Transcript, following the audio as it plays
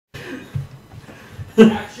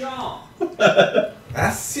Action.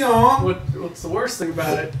 What's the worst thing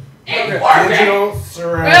about it? Digital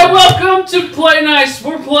surround. Hey, welcome to Play Nice.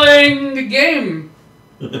 We're playing the game.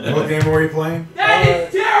 What game are we playing? That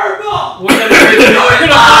is terrible! We're gonna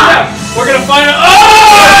find out. We're gonna find out.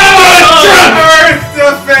 Oh! Earth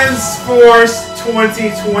Defense Force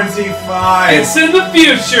 2025. It's in the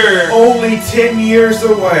future. Only 10 years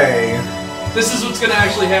away. This is what's gonna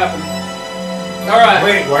actually happen. Alright.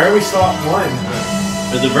 Wait, why are we stop one?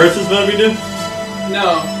 Is the versus mode we do?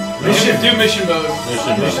 No. Mission. Do mission mode.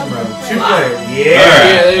 Mission mode. 2-player. Yeah.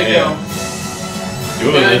 Yeah, there you go.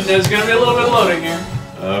 Doing And this. there's gonna be a little bit of loading here.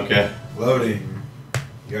 Okay. Loading.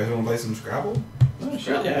 You guys want to play some Scrabble? Oh,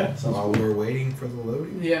 sure, yeah. While we're waiting for the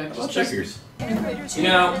loading? Yeah, Well, just checkers. You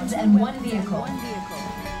know, and one vehicle.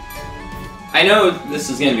 I know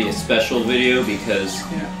this is going to be a special video because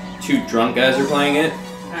two drunk guys are playing it.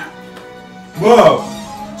 Whoa!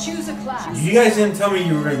 Choose a class. You guys didn't tell me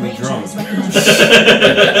you were going to be drunk.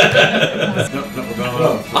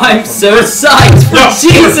 I'm so psyched for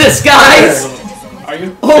Jesus, guys! Are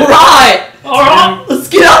you? Alright! Alright! Let's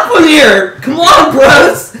get up from here! Come on,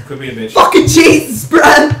 bros! Could be a bitch. Fucking Jesus,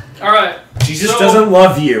 bruh! Alright. Jesus doesn't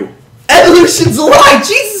love you. Evolution's a lie!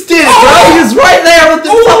 Jesus did it, bro! He was right there with the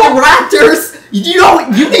fucking raptors! You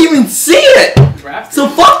didn't even see it! Raptor? So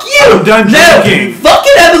fuck you! I'm done drinking.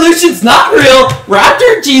 Fucking evolution's not real!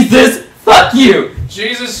 Raptor Jesus, fuck you!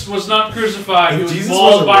 Jesus was not crucified. He was Jesus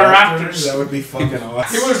mauled was a by raptor, raptors. that would be fucking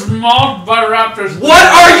awesome. He was mauled by raptors. What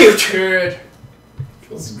are you? Good.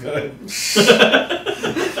 Feels good.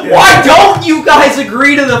 Why don't you guys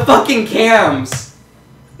agree to the fucking cams?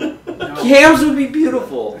 No, Cams would be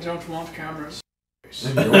beautiful. I don't want cameras.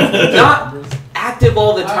 Not active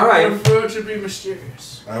all the I time. prefer to be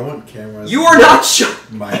mysterious. I want cameras. You are not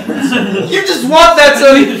You just want that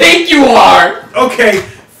so you think you are! Okay,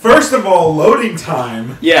 first of all, loading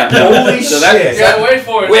time. Yeah. Holy So shit. Yeah, wait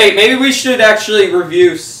for it. Wait, maybe we should actually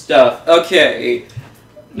review stuff. Okay.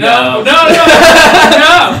 No. No.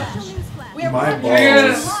 My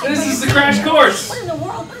Yes, balls. this is the crash course. What in the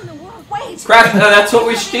world? What in the world? Wait. Crash. That's what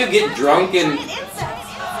we should do. Get drunk and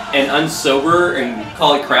unsober and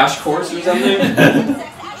call it crash course or something.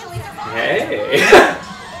 Hey.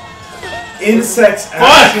 Insects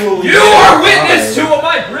actually. You are witness to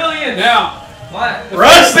my brilliance. Now, What?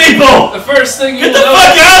 Rush people! the first thing Get you'll the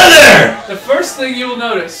fuck notice. out of there! The first thing you'll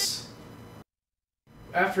notice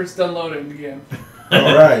after it's done loading again,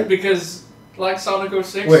 Alright. because like Sonic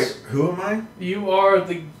 06, Wait, who am I? you are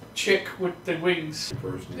the chick with the wings.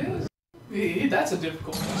 Person. Yeah, that's a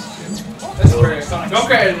difficult question. That's very iconic.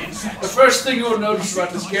 Okay, the first thing you'll notice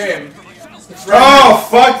about this game. Oh,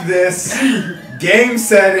 fuck this. Game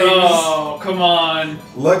settings. Oh, come on.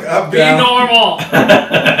 Look up, Be down. normal.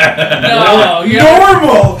 No, yeah.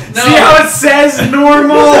 Normal. No. See how it says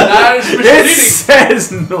normal? That is It misleading.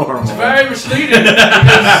 says normal. It's very misleading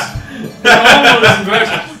because normal is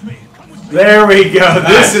inverted. There we go.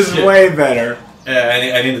 This is shit. way better.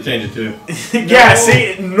 Yeah, I need to change it too. Yeah,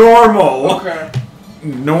 see, normal. Okay.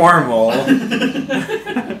 Normal.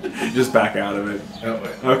 Just back out of it. Oh,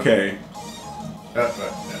 wait. Okay. Fuck!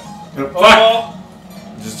 Oh,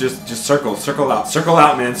 Just circle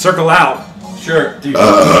out, man, circle out. Sure, dude.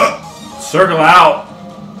 Circle out.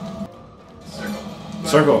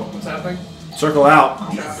 Circle. what's happening? Circle out.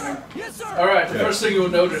 What's happening? Alright, the first thing you'll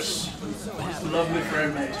notice is the lovely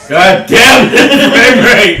frame rate. God damn it! Frame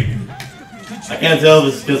rate! I can't tell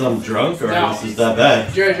if it's because I'm drunk or No. this is that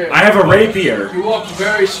bad. JJ, I have a rapier. you walk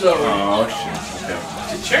very slowly. Oh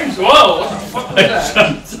shit. It changed. Whoa, what the fuck was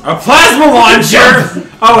that? A plasma launcher!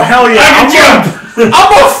 Oh hell yeah! I can jump! I'm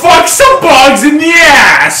gonna fuck some bugs in the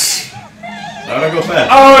ass! How'd I go fast?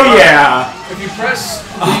 Oh yeah! If you press the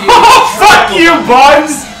Oh fuck triangle you, button,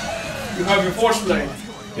 bugs! you have your force blade.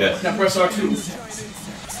 Yes. Now press R2.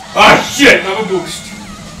 Ah shit! Have a boost.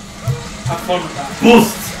 Have fun with that.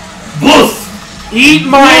 Boost! Boost! Eat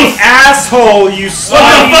my asshole, you What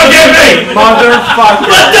the fuck in me?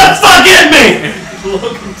 motherfucker! What the fuck in me?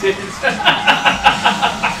 Looking tits.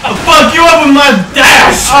 I'll fuck you up with my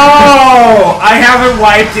dash! Oh, I haven't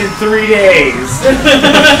wiped in 3 days.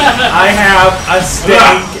 I have a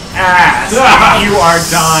stank ass. You are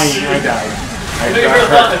dying. I died. I Hey, got you're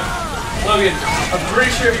hurt. alive. Logan, I'm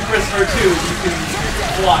pretty sure if you press R2, you can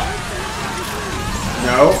fly.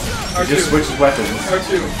 No, it R2. just switches weapons.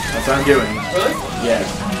 R2. That's what I'm doing. Really? Yes.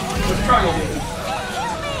 What's the triangle do?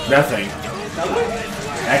 Nothing.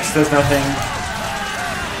 X does nothing.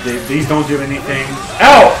 These don't do anything.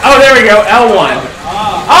 L! Oh, there we go. L1.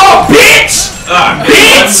 Oh, bitch!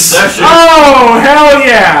 Bitch! Oh, hell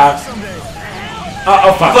yeah!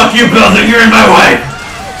 Oh, fuck. Fuck you, building, you're in my way!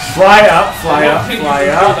 Fly up,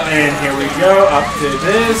 and here we go, up to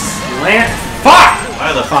this, land, fuck!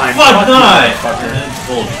 Why the Fine, fuck not? motherfucker. That's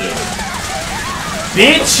bullshit.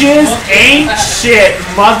 Bitches ain't shit,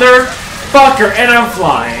 motherfucker, and I'm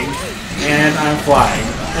flying, and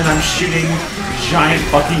I'm shooting giant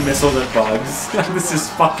fucking missiles at bugs. This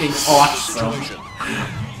is fucking awesome.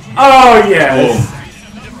 Oh yes! Boom.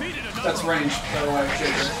 That's range, by the way,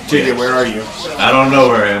 JJ. JJ, where are you? I don't know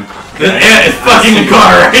where I am. Yeah, it's fucking the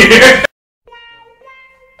car right here.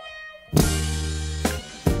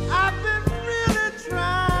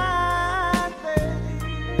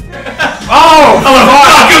 Oh! I'm gonna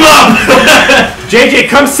fuck him up! JJ,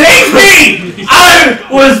 come save me! I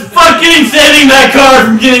was fucking saving that car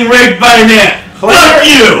from getting raped by an ant! Fuck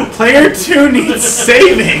you! Player 2 needs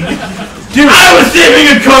saving! Dude, I was saving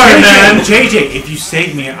a car, man! JJ, if you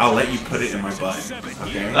save me, I'll let you put it in my butt.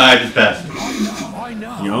 Okay? I just passed.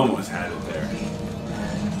 You almost had it there.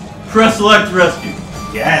 Press select to rescue.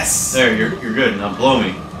 Yes! There, you're good. Now blow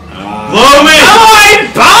me. Blow me!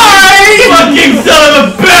 Alright, bye! Fucking son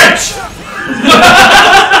of a bitch!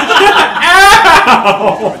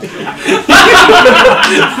 Ow!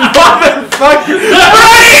 Motherfucker!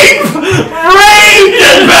 Rape! Rape!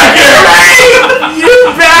 Get back here! Rape! You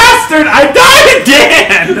bastard! I died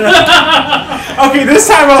again! Okay, this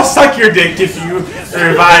time I'll suck your dick if you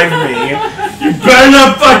revive me. You better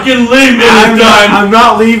not fucking leave me this time! I'm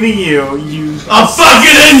not leaving you, you I'll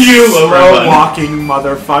fucking end you! slow walking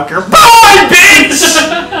motherfucker. Bye, bitch!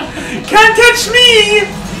 Can't touch me!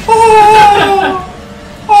 Oh!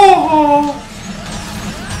 Oh!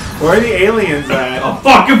 Where are the aliens at? I'll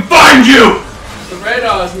fucking find you! The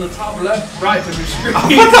radar is in the top left, right of your screen.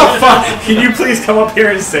 What the fuck? Can you please come up here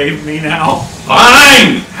and save me now?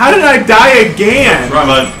 Fine! How did I die again? Right,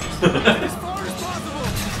 bud.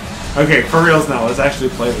 Okay, for reals now, let's actually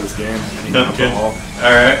play this game. I need Okay. alcohol.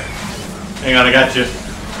 Alright. Hang on, I got you.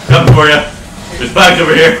 Coming for you. There's bags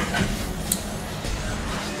over here.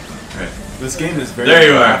 Alright. This game is very There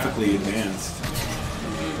you are. graphically advanced.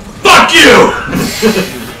 Fuck you!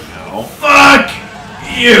 No. Fuck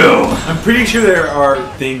you! I'm pretty sure there are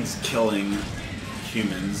things killing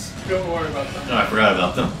humans. Don't worry about that. No, I forgot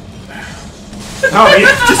about them. Oh, you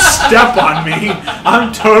just step on me.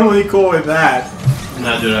 I'm totally cool with that.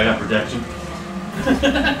 Nah, dude, I got protection.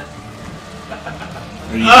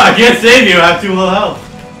 I can't save you. I have too low health.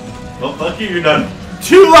 Well, fuck you. You're done.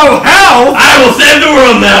 Too low health? I will save the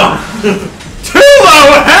world now. Too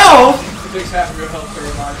low health? It takes half of your health to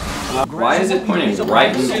revive. Why is it pointing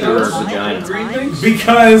right into her vagina? Green things?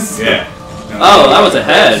 Because... Yeah. Oh, that was a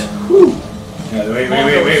head. Yeah,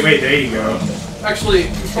 wait, there you go. Actually,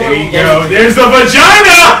 There you go. There's the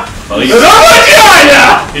vagina! Well, The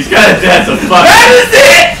vagina! he's got to dance a fuck. That is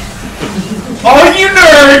it! All you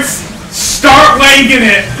nerds, start wanking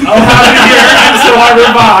it. I'll have it here until I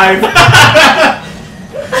revive.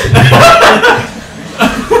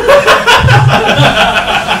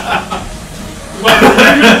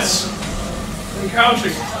 and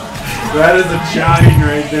counting. That is a giant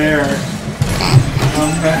right there. A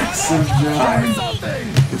massive giant.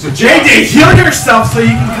 So JJ, heal yourself so you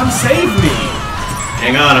can come save me.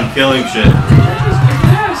 Hang on, I'm killing shit.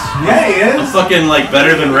 Yeah, he I'm is. fucking like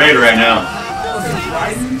better than Raid right now.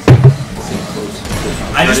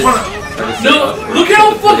 I just want to. No, look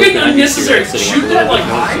how fucking unnecessary. Shoot that like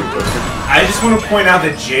mine. I just want to point out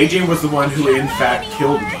that JJ was the one who, in fact,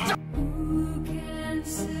 killed me.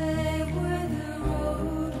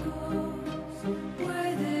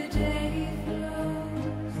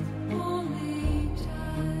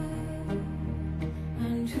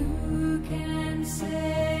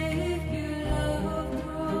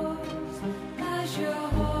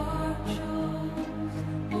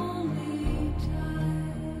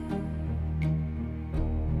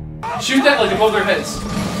 Shoot that like above their heads.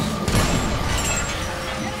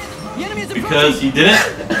 Because he didn't.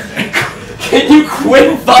 Can you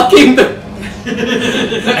quit fucking the...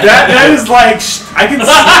 That is like I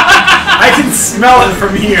can smell it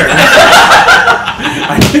from here.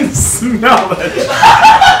 I can smell it.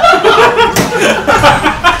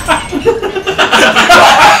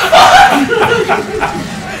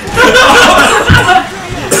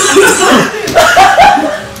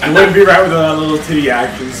 I wouldn't be right with that little titty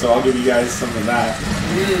action, so I'll give you guys some of that.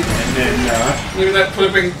 And then, Look at that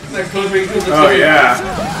clipping. That clipping. oh yeah,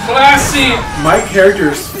 Classy. my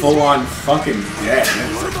character's full on fucking dead.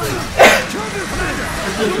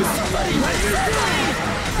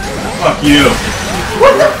 Fuck you.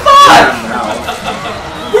 What the fuck?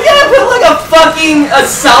 We gotta put like a fucking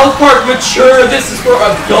South Park mature, this is for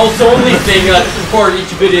adults only thing for each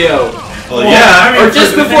video. Well, yeah, I mean, or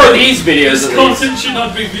just before these videos This at least. content should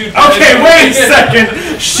not be viewed. Okay, wait a second.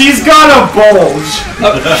 She's got a bulge.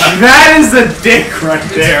 That is a dick right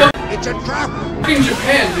there. It's a trap. In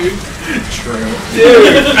Japan, dude. True.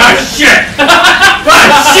 Dude. ah, shit!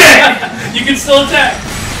 Ah, shit! You can still attack.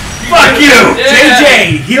 Fuck you! Yeah.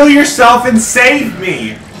 JJ, heal yourself and save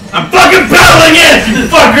me. I'm fucking battling it, you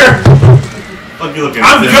fucker! Fuck you looking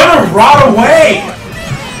I'm gonna rot away.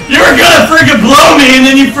 You were gonna freaking blow me and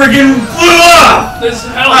then you freaking flew off! This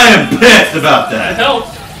help. I am pissed about That that.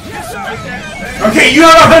 helped. Okay, you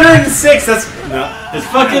have 106. That's no. This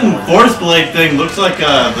fucking force blade thing looks like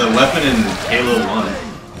the weapon in Halo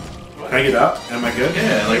 1. Can I get up? Am I good?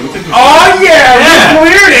 Yeah, like we took the Oh yeah, Yeah. we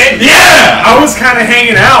cleared it. Yeah! I was kind of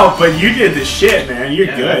hanging out, but you did the shit, man. You're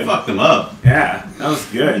Yeah, I good. fucked them up. Yeah, that was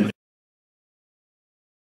good.